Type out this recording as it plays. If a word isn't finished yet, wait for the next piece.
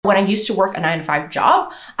When I used to work a 9 to 5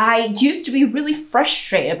 job, I used to be really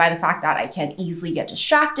frustrated by the fact that I can easily get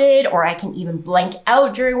distracted or I can even blank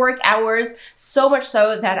out during work hours, so much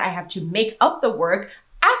so that I have to make up the work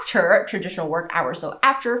after traditional work hours, so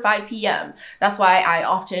after 5 p.m. That's why I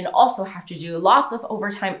often also have to do lots of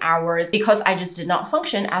overtime hours because I just did not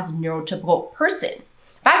function as a neurotypical person.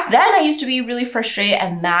 Back then, I used to be really frustrated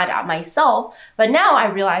and mad at myself, but now I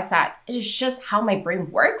realize that it is just how my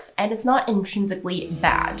brain works and it's not intrinsically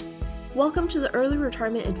bad. Welcome to the Early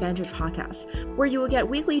Retirement Advantage podcast, where you will get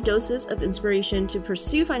weekly doses of inspiration to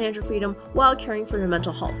pursue financial freedom while caring for your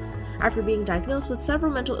mental health. After being diagnosed with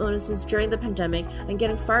several mental illnesses during the pandemic and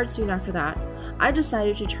getting fired soon after that, I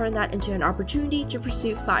decided to turn that into an opportunity to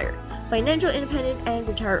pursue FIRE, financial independence, and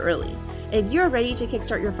retire early. If you're ready to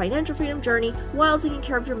kickstart your financial freedom journey while taking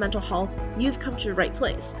care of your mental health, you've come to the right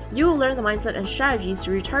place. You will learn the mindset and strategies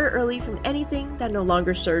to retire early from anything that no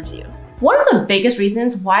longer serves you. One of the biggest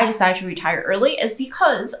reasons why I decided to retire early is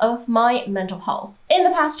because of my mental health. In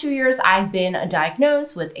the past 2 years, I've been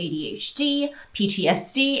diagnosed with ADHD,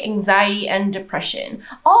 PTSD, anxiety, and depression,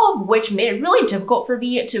 all of which made it really difficult for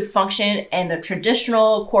me to function in the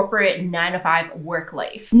traditional corporate 9 to 5 work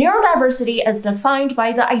life. Neurodiversity is defined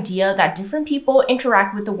by the idea that different people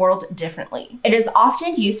interact with the world differently. It is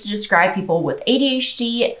often used to describe people with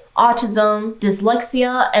ADHD, autism,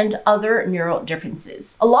 dyslexia, and other neural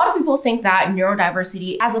differences. A lot of people think that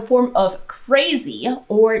neurodiversity as a form of crazy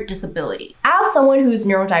or disability. As someone who's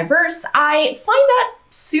neurodiverse, I find that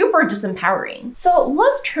super disempowering. So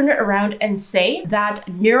let's turn it around and say that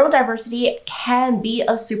neurodiversity can be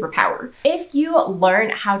a superpower if you learn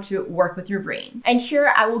how to work with your brain. And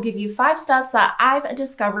here I will give you 5 steps that I've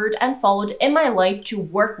discovered and followed in my life to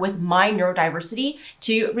work with my neurodiversity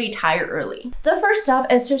to retire early. The first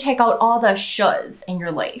step is to take out all the shoulds in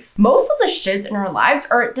your life. Most of the shoulds in our lives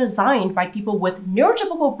are designed by people with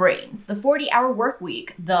neurotypical brains. The 40-hour work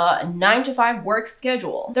week, the 9 to 5 work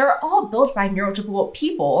schedule, they're all built by neurotypical people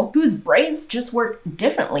whose brains just work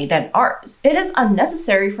differently than ours. It is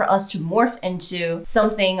unnecessary for us to morph into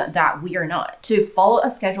something that we are not, to follow a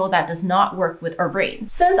schedule that does not work with our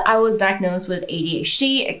brains. Since I was diagnosed with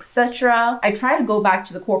ADHD, etc., I try to go back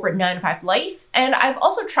to the corporate 9 to 5 life, and I've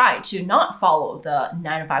also tried to not follow the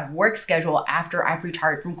 9 to 5 work schedule after I've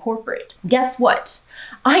retired from corporate. Guess what?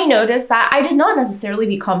 I noticed that I did not necessarily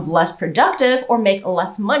become less productive or make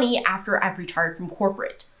less money after I've retired from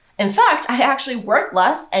corporate. In fact, I actually worked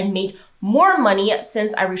less and made more money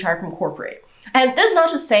since I retired from corporate. And this is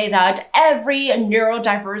not to say that every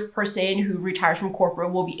neurodiverse person who retires from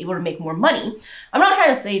corporate will be able to make more money. I'm not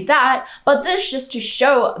trying to say that, but this just to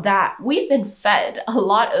show that we've been fed a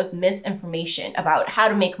lot of misinformation about how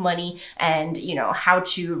to make money and, how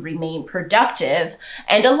to remain productive.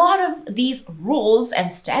 And a lot of these rules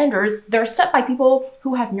and standards, they're set by people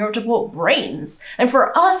who have neurotypical brains. And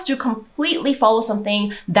for us to completely follow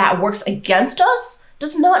something that works against us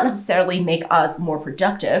does not necessarily make us more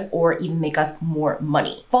productive or even make us more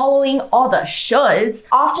money. Following all the shoulds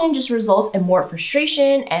often just results in more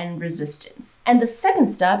frustration and resistance. And the second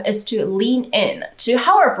step is to lean in to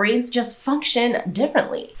how our brains just function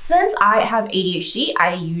differently. Since I have ADHD,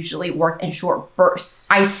 I usually work in short bursts.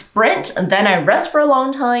 I sprint, and then I rest for a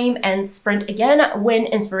long time and sprint again when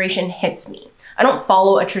inspiration hits me. I don't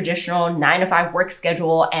follow a traditional 9 to 5 work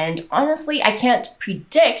schedule, and honestly, I can't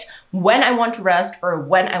predict when I want to rest or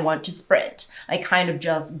when I want to sprint. I kind of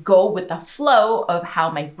just go with the flow of how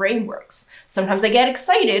my brain works. Sometimes I get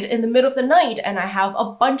excited in the middle of the night and I have a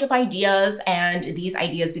bunch of ideas, and these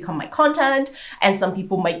ideas become my content, and some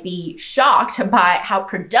people might be shocked by how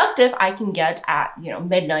productive I can get at,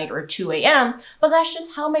 midnight or 2 a.m., but that's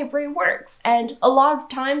just how my brain works. And a lot of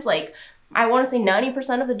times, I want to say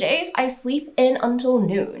 90% of the days, I sleep in until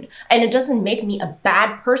noon. And it doesn't make me a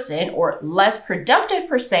bad person or less productive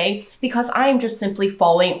per se, because I'm just simply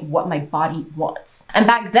following what my body wants. And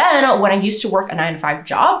back then, when I used to work a 9 to 5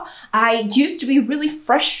 job, I used to be really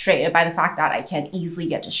frustrated by the fact that I can easily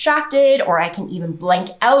get distracted or I can even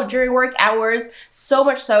blank out during work hours, so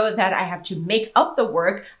much so that I have to make up the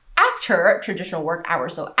work after traditional work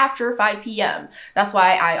hours, so after 5 p.m. That's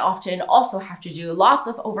why I often also have to do lots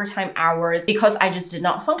of overtime hours because I just did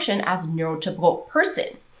not function as a neurotypical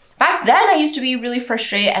person. Back then, I used to be really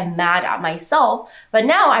frustrated and mad at myself, but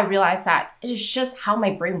now I realize that it is just how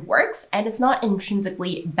my brain works and it's not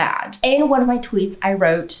intrinsically bad. In one of my tweets, I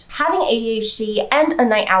wrote, having ADHD and a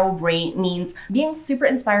night owl brain means being super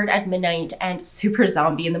inspired at midnight and super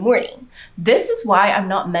zombie in the morning. This is why I'm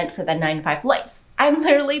not meant for the 9 to 5 life. I'm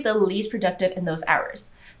literally the least productive in those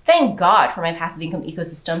hours. Thank God for my passive income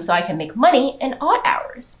ecosystem so I can make money in odd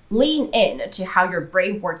hours. Lean in to how your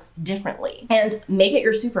brain works differently and make it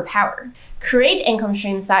your superpower. Create income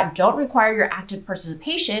streams that don't require your active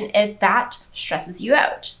participation if that stresses you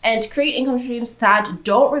out. And create income streams that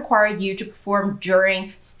don't require you to perform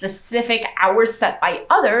during specific hours set by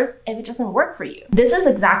others if it doesn't work for you. This is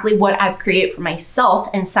exactly what I've created for myself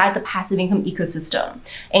inside the passive income ecosystem.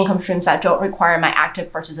 Income streams that don't require my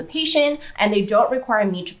active participation and they don't require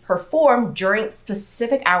me to perform during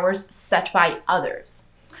specific hours set by others.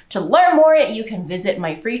 To learn more, you can visit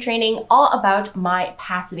my free training all about my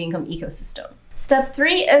passive income ecosystem. Step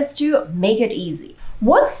 3 is to make it easy.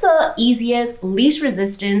 What's the easiest, least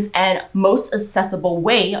resistance, and most accessible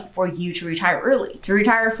way for you to retire early? To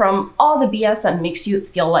retire from all the BS that makes you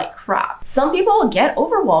feel like crap. Some people get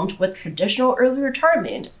overwhelmed with traditional early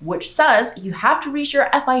retirement, which says you have to reach your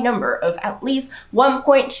FI number of at least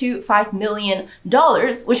 $1.25 million,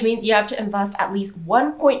 which means you have to invest at least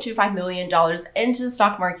 $1.25 million into the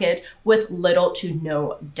stock market with little to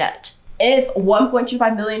no debt. If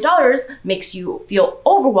 $1.25 million makes you feel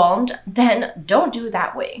overwhelmed, then don't do it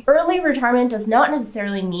that way. Early retirement does not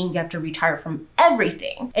necessarily mean you have to retire from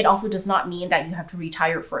everything. It also does not mean that you have to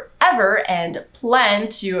retire forever and plan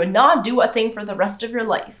to not do a thing for the rest of your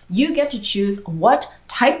life. You get to choose what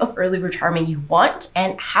type of early retirement you want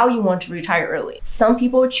and how you want to retire early. Some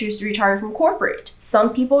people choose to retire from corporate.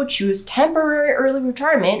 Some people choose temporary early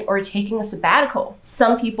retirement or taking a sabbatical.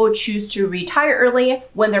 Some people choose to retire early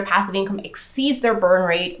when their passive income exceeds their burn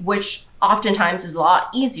rate, which oftentimes is a lot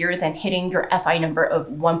easier than hitting your FI number of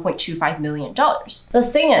 $1.25 million. The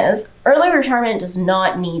thing is, early retirement does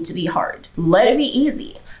not need to be hard. Let it be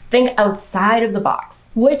easy. Think outside of the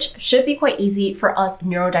box, which should be quite easy for us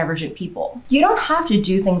neurodivergent people. You don't have to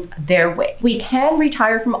do things their way. We can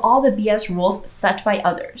retire from all the BS rules set by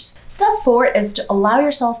others. Step 4 is to allow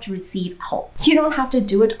yourself to receive help. You don't have to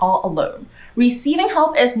do it all alone. Receiving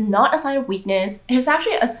help is not a sign of weakness, it is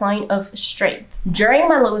actually a sign of strength. During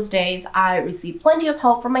my lowest days, I received plenty of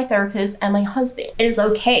help from my therapist and my husband. It is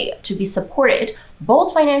okay to be supported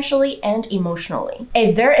both financially and emotionally.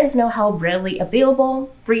 If there is no help readily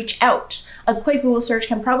available, reach out. A quick Google search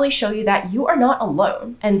can probably show you that you are not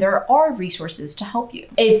alone and there are resources to help you.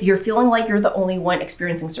 If you're feeling like you're the only one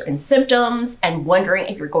experiencing certain symptoms and wondering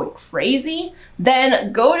if you're going crazy,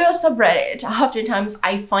 then go to a subreddit. Oftentimes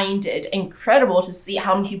I find it incredible to see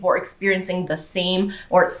how many people are experiencing the same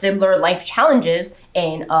or similar life challenges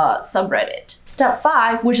in a subreddit. Step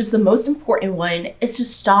 5, which is the most important one, is to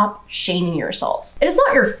stop shaming yourself. It is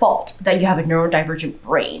not your fault that you have a neurodivergent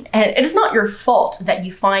brain, and it is not your fault that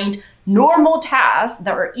you find normal tasks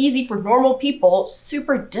that are easy for normal people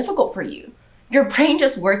super difficult for you. Your brain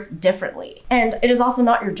just works differently. And it is also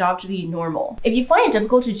not your job to be normal. If you find it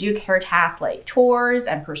difficult to do care tasks like chores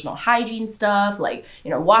and personal hygiene stuff, like,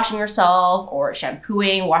 washing yourself or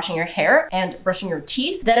shampooing, washing your hair, and brushing your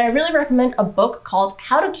teeth, then I really recommend a book called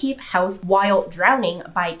How to Keep House While Drowning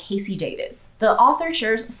by Casey Davis. The author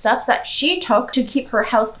shares steps that she took to keep her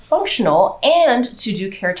house functional and to do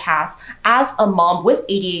care tasks as a mom with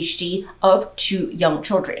ADHD of 2 young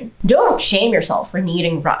children. Don't shame yourself for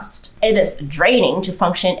needing rest. It is draining to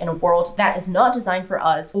function in a world that is not designed for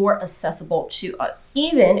us or accessible to us.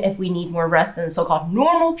 Even if we need more rest than so-called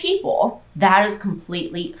normal people, that is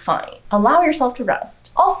completely fine. Allow yourself to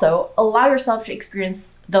rest. Also, allow yourself to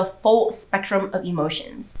experience the full spectrum of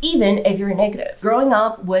emotions, even if you're negative. Growing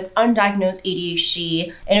up with undiagnosed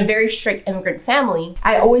ADHD in a very strict immigrant family,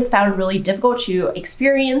 I always found it really difficult to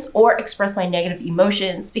experience or express my negative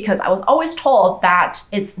emotions because I was always told that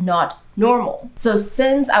it's not normal. So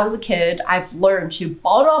since I was a kid, I've learned to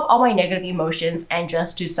bottle up all my negative emotions and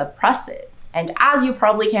just to suppress it. And as you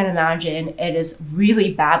probably can imagine, it is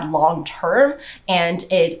really bad long term, and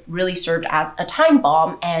it really served as a time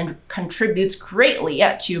bomb and contributes greatly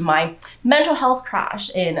to my mental health crash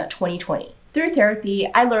in 2020. Through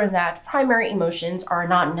therapy, I learned that primary emotions are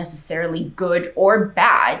not necessarily good or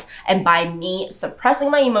bad, and by me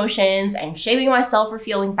suppressing my emotions and shaming myself for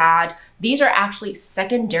feeling bad, these are actually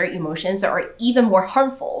secondary emotions that are even more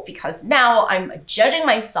harmful because now I'm judging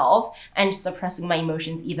myself and suppressing my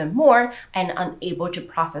emotions even more and unable to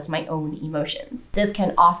process my own emotions. This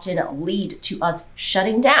can often lead to us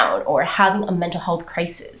shutting down or having a mental health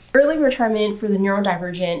crisis. Early retirement for the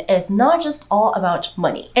neurodivergent is not just all about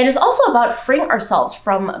money. It is also about freeing ourselves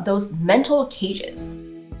from those mental cages.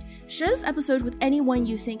 Share this episode with anyone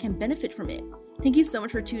you think can benefit from it. Thank you so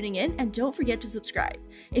much for tuning in, and don't forget to subscribe.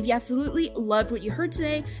 If you absolutely loved what you heard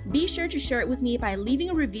today, be sure to share it with me by leaving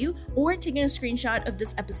a review or taking a screenshot of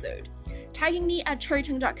this episode, tagging me at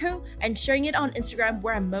cherrytongue.co and sharing it on Instagram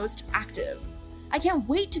where I'm most active. I can't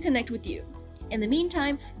wait to connect with you. In the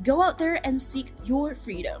meantime, go out there and seek your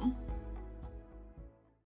freedom.